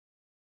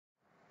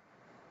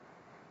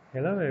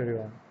Hello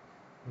everyone,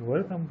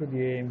 welcome to the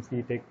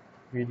AMC-Tec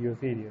video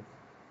series.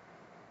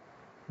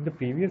 In the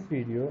previous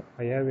video,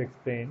 I have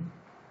explained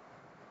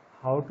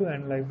how to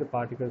analyze the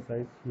particle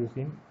size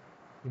using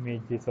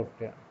ImageJ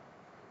software.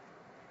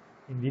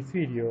 In this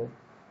video,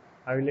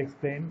 I will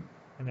explain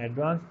an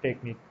advanced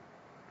technique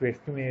to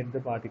estimate the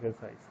particle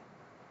size.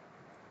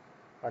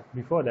 But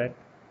before that,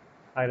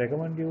 I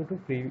recommend you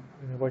to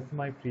watch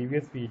my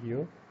previous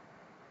video,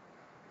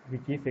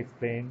 which is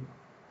explained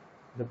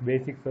the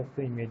basics of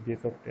the ImageJ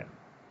software.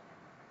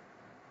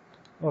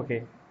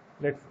 Okay,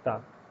 let's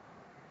start.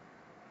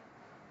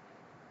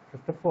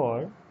 First of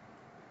all,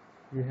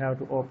 you have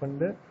to open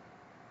the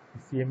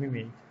SEM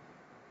image.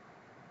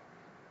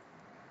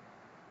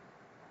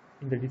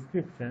 In the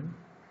description,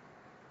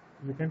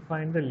 you can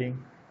find the link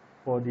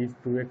for these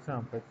two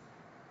examples.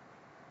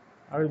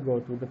 I will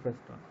go to the first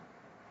one.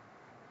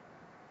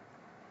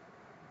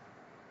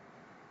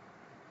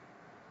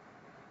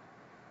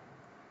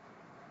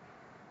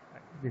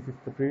 This is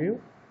the preview.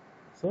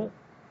 So,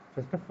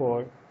 first of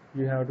all,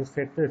 you have to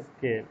set the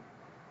scale.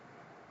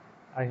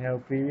 I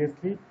have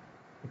previously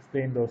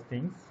explained those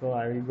things, so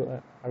I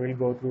will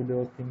go through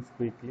those things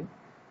quickly.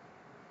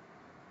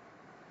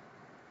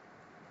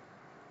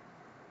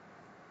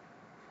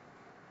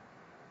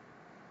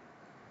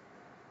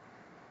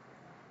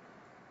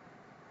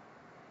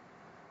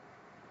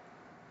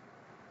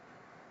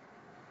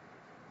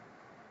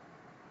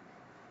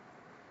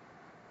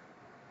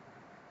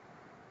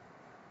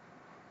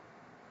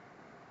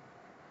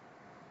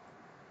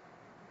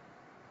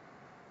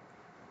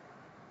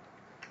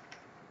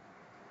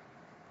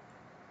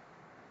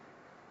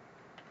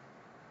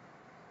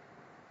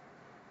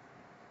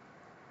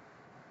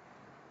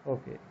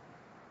 Okay,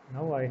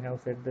 now I have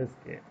set the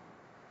scale.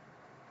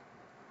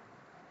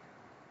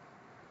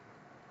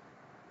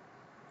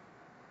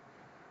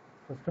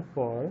 First of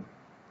all,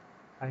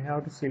 I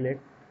have to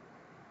select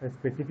a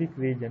specific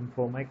region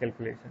for my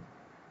calculation.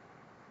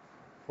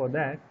 For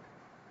that,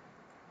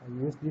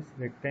 I use this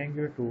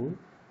rectangular tool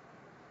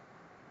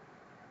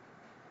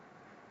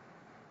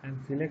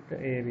and select the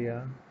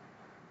area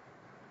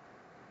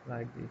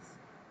like this.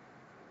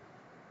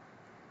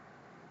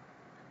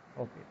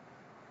 Okay,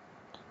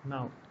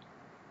 now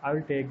I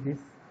will take this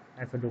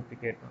as a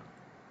duplicate one.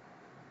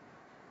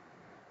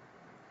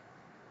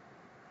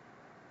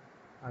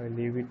 I will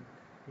leave it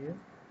here.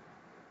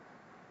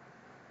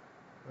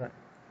 Right.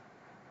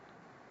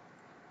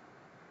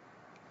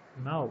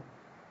 Now,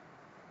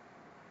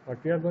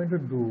 what we are going to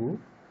do,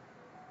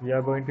 we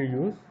are going to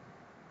use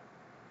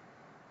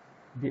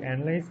the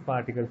Analyse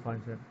particle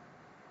function.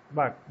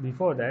 But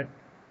before that,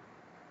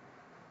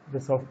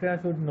 the software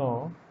should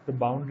know the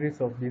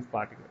boundaries of these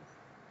particles.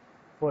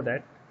 For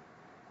that,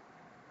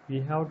 we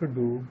have to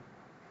do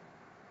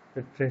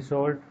the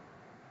threshold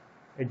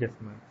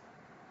adjustments.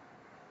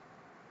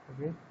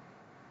 Okay,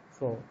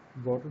 so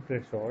go to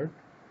threshold,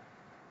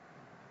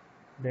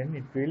 then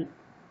it will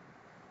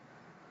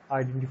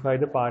identify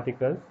the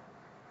particles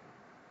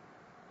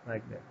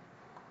like that.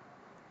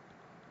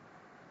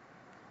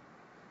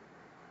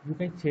 You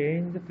can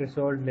change the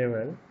threshold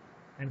level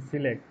and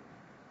select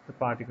the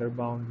particle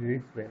boundary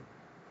as well.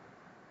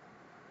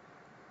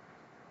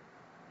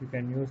 You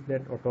can use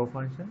that auto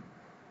function,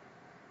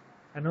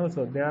 and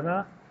also there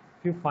are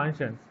few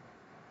functions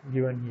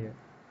given here.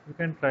 You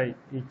can try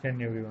each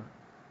and every one.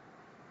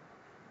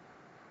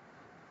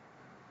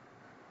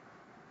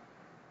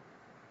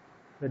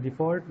 The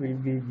default will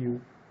give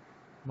you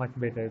much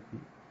better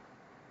feel,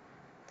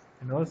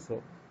 and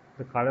also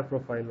the color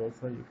profile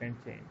also you can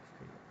change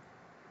here.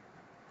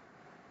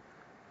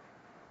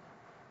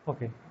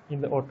 Okay,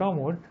 in the auto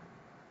mode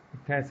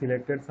it has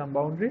selected some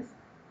boundaries,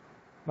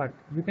 but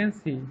you can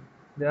see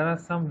there are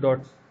some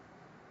dots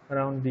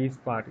around these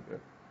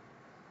particles.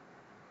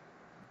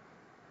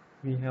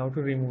 We have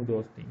to remove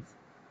those things.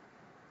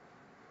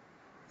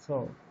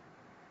 So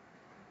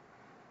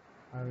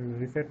I will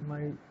reset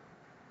my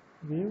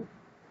view,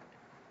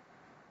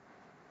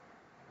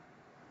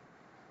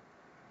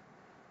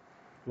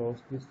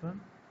 close this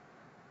one.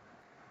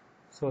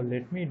 So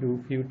let me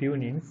do few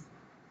tunings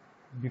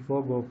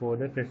before go for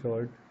the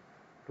threshold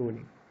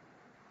tooling.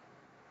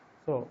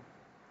 So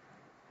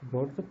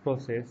go to the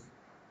process,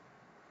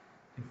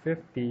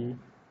 FFT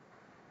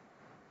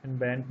and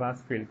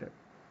bandpass filter.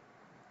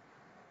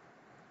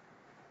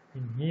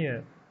 In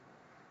here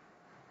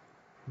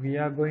we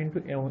are going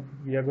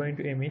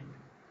to emit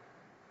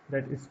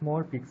that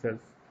small pixels.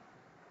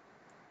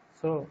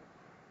 So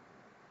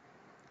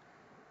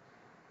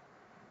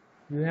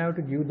you have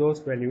to give those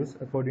values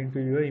according to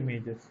your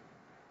images.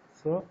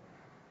 So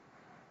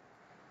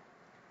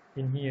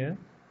in here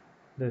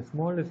the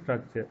small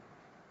structure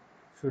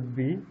should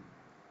be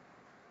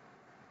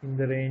in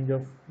the range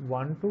of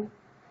 1 to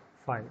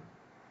 5,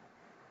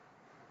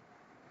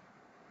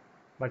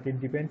 but it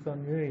depends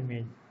on your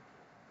image.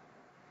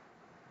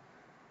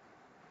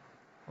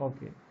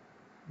 Okay,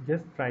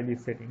 just try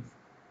these settings.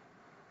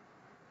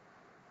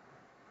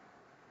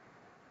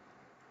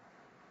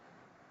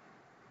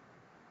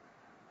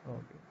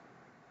 Okay,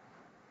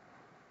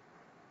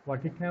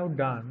 what it have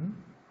done,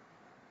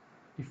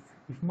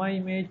 If my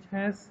image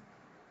has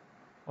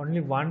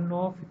only one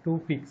of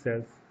two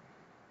pixels,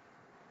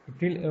 it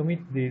will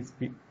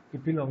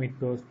omit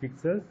those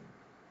pixels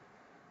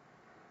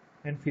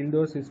and fill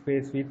those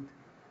space with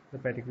the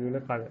particular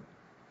color.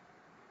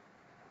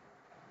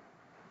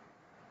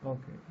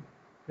 Okay,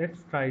 let's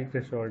try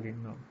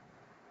thresholding now.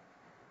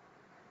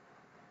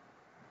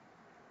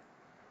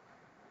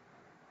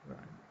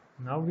 Right.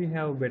 Now we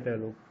have better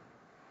look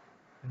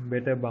and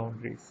better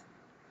boundaries.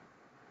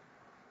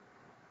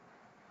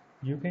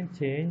 You can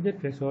change the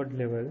threshold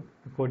level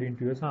according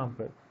to your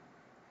sample.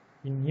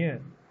 In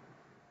here,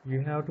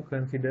 you have to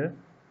consider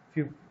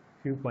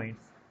few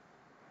points.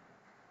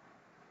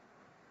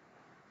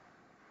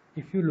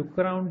 If you look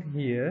around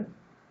here,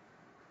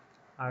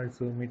 I'll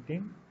zoom it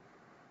in.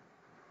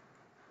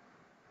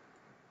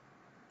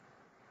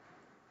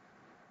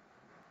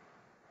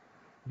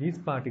 These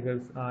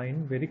particles are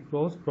in very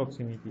close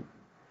proximity.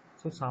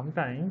 So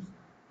sometimes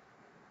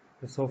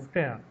the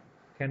software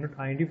cannot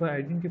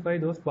identify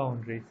those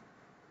boundaries.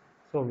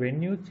 So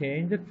when you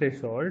change the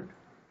threshold,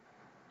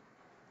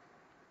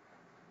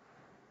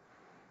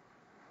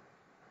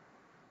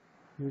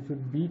 you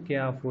should be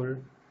careful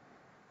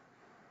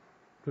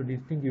to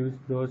distinguish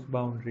those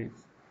boundaries.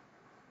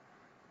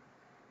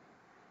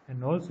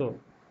 And also,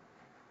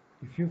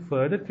 if you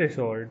further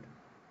threshold,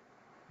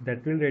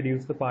 that will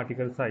reduce the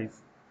particle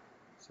size.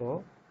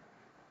 So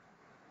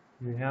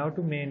you have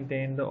to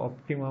maintain the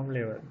optimum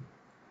level.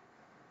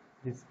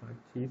 This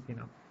much is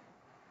enough.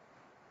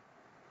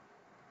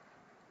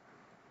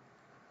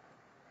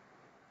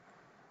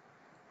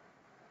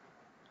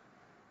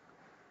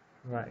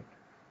 Right.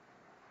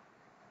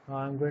 Now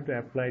I'm going to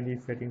apply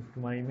these settings to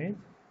my image.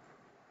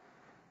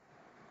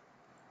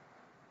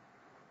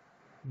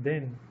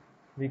 Then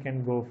we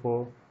can go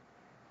for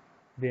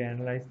the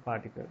analyze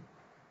particle.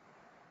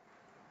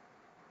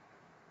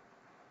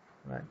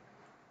 Right.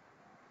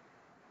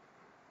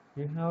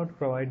 You have to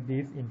provide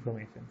these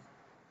informations.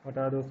 What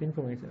are those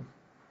informations?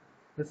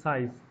 The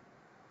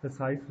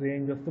size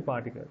range of the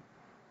particle.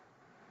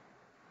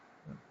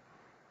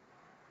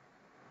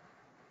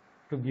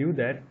 To give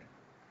that,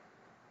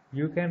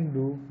 you can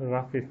do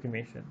rough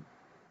estimation.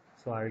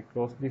 So I will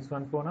close this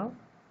one for now.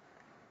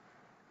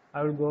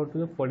 I will go to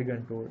the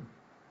Polygon Tool.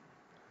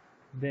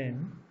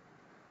 Then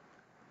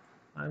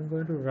I'm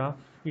going to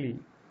roughly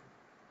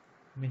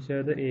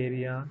measure the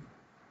area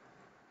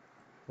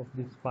of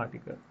this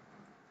particle.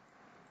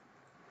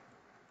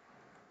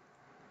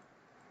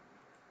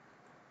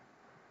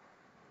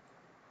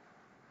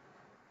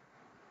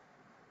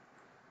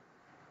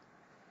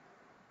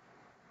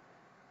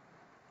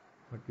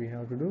 What we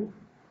have to do?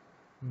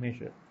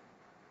 Measure.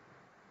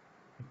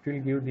 It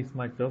will give this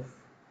much of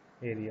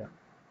area.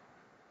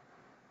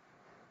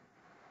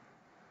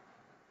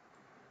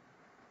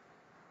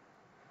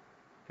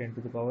 Ten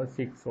to the power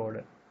 6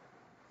 order.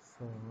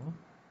 So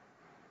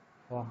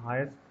our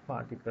highest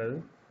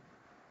particle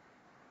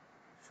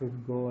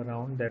should go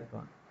around that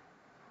one.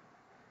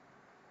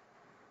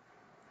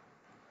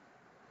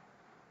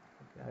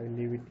 Okay, I will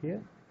leave it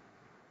here.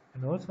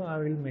 And also I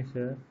will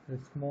measure the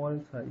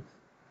small size.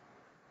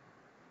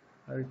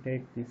 I will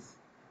take this.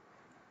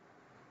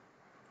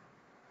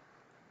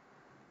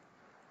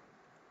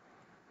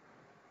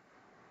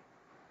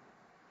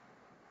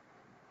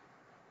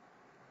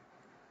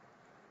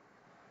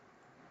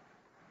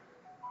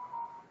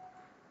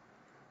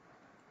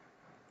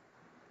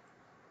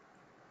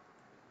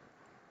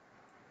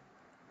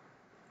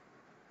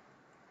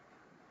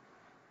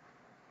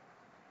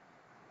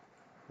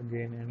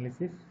 Again,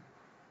 analysis,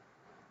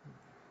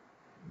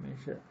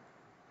 measure.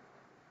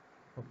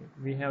 Okay,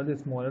 we have the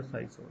smaller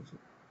size also.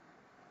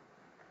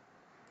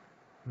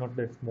 Not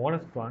the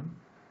smallest one,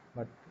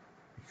 but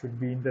it should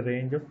be in the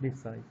range of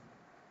this size.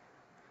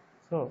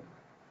 So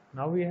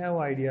now we have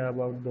idea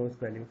about those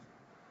values.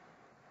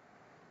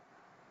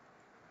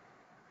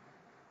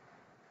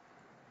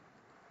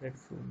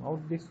 Let's zoom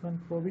out this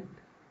one for a bit,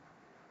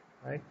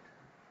 right?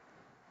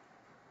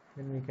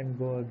 Then we can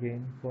go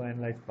again for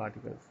analyze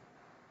particles.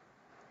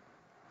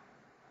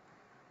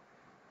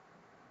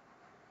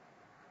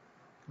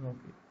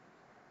 Okay,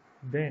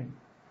 then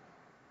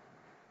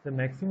the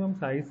maximum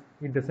size,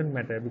 it doesn't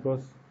matter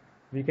because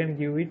we can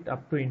give it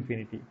up to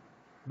infinity,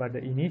 but the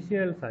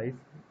initial size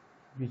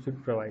we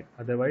should provide,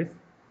 otherwise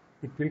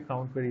it will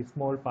count very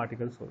small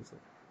particles also.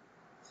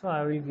 So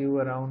I will give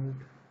around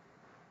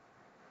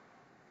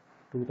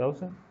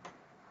 2000.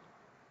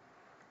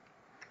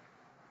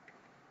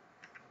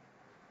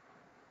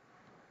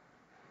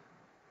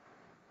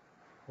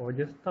 Or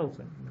just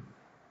 1000.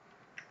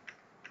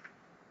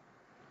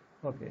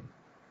 Okay,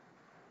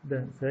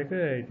 the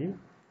circularity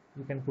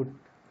you can put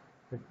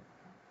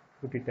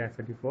it as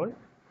a default,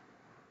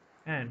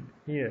 and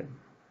here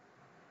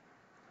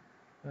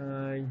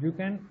you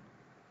can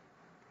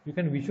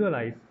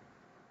visualize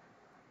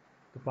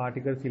the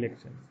particle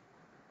selections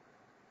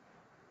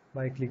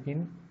by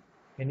clicking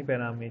any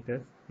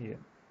parameters here.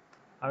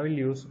 I will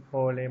use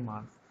overlay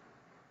mask,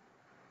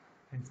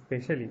 and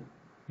especially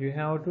you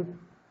have to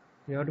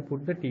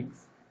put the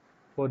ticks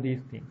for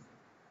these things.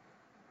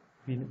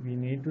 we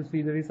need to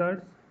see the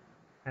results,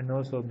 and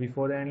also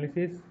before the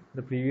analysis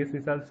the previous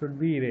results should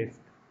be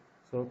erased.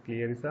 So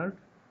clear result,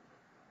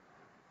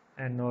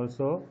 and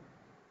also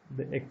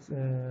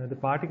the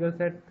particles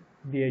at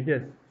the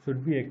edges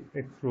should be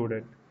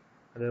excluded,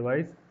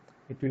 otherwise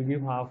it will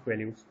give half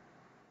values.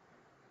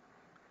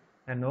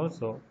 And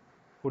also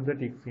put the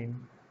ticks in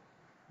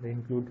the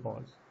include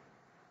holes,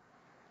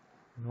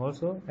 and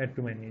also add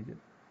to manager.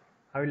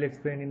 I will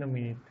explain in a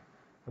minute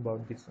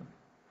about this one.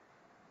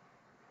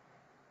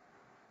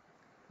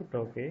 Put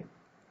OK.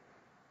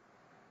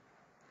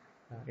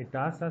 It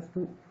asks us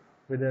to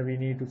whether we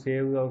need to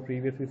save our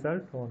previous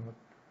result or not.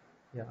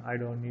 Yeah, I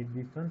don't need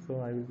this one,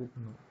 so I will put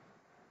no.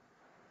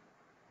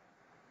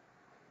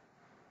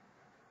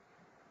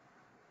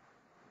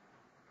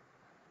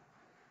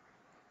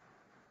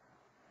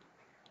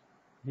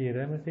 The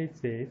error message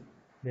says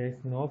there is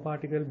no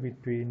particle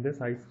between the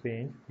size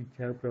range which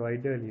I have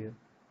provided earlier.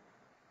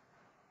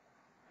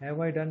 Have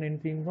I done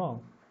anything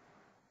wrong?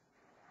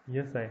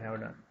 Yes, I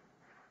have done.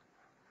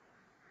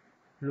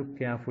 Look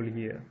carefully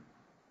here.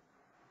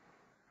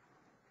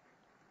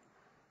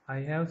 I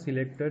have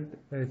selected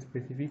a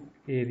specific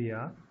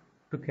area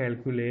to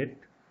calculate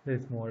the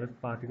smallest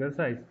particle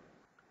size,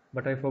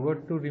 but I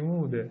forgot to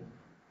remove the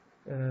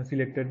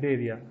selected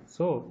area.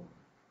 So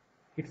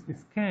it's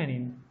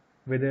scanning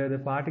whether the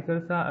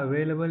particles are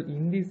available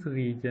in this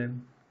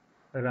region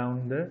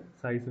around the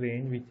size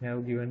range which I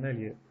have given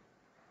earlier.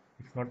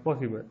 It's not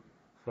possible,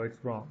 so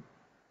it's wrong.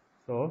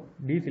 So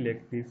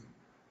deselect this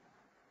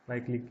by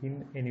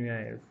clicking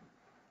anywhere else.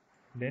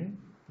 Then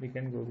we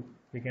can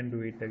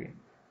do it again.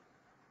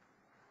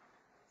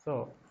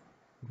 So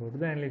go to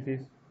the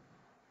analysis,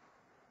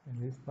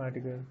 and this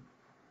particle,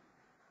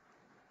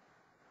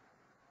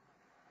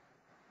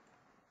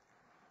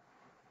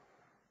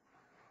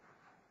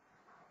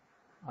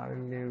 I will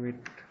leave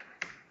it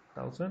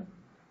 1000.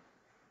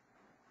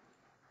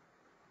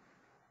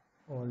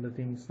 All the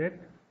things set.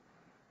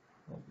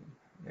 Okay,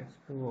 let's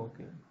do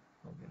OK.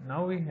 Okay,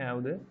 now we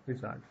have the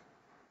results.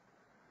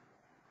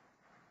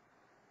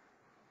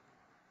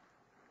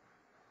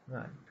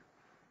 Right.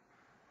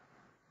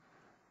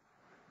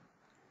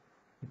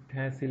 It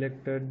has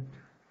selected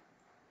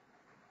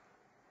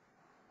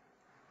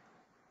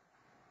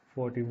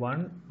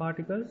 41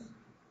 particles,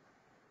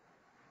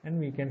 and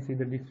we can see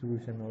the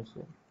distribution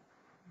also.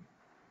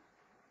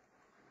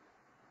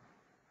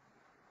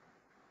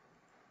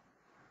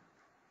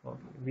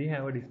 Okay, we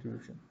have a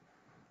distribution.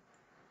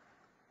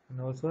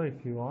 And also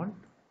if you want,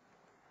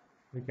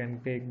 we can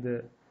take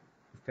the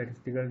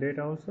statistical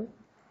data also.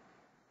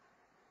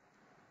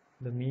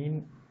 The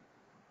mean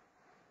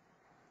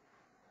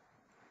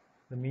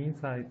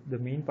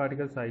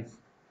particle size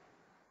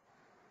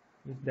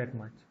is that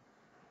much.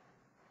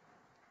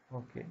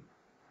 Okay.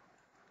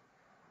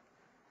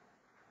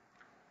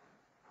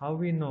 How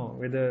we know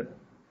whether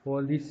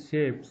all these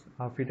shapes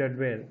are fitted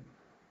well?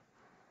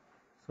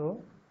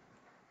 So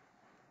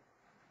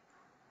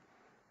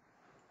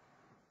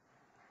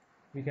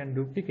we can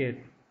duplicate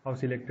our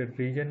selected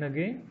region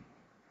again,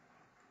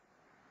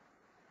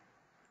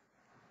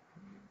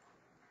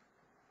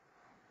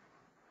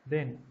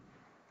 then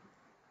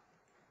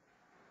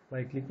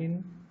by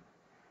clicking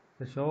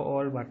the show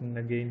all button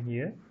again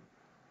here,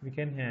 we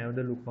can have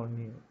the look on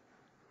here.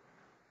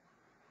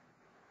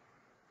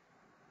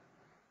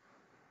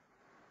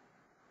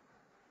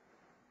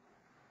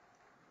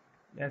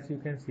 As you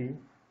can see,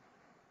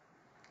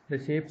 the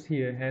shapes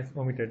here has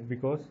omitted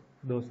because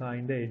those are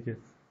in the edges.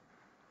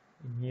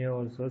 In here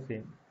also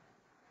same.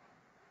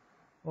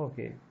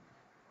 Okay.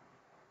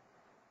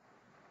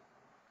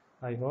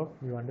 I hope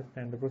you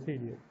understand the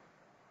procedure,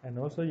 and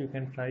also you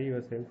can try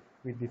yourself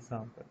with this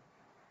sample.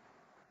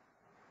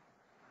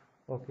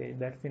 Okay,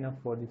 that's enough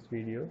for this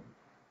video.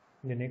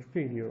 In the next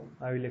video,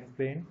 I will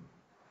explain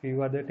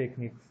few other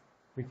techniques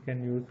which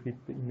can use with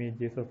the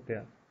ImageJ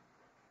software.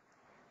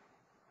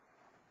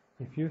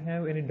 If you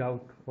have any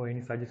doubt or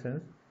any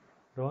suggestions,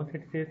 don't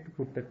hesitate to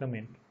put a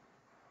comment.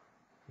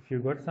 If you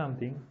got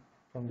something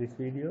from this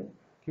video,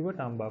 give a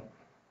thumb up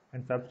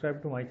and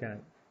subscribe to my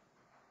channel.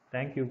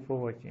 Thank you for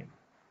watching.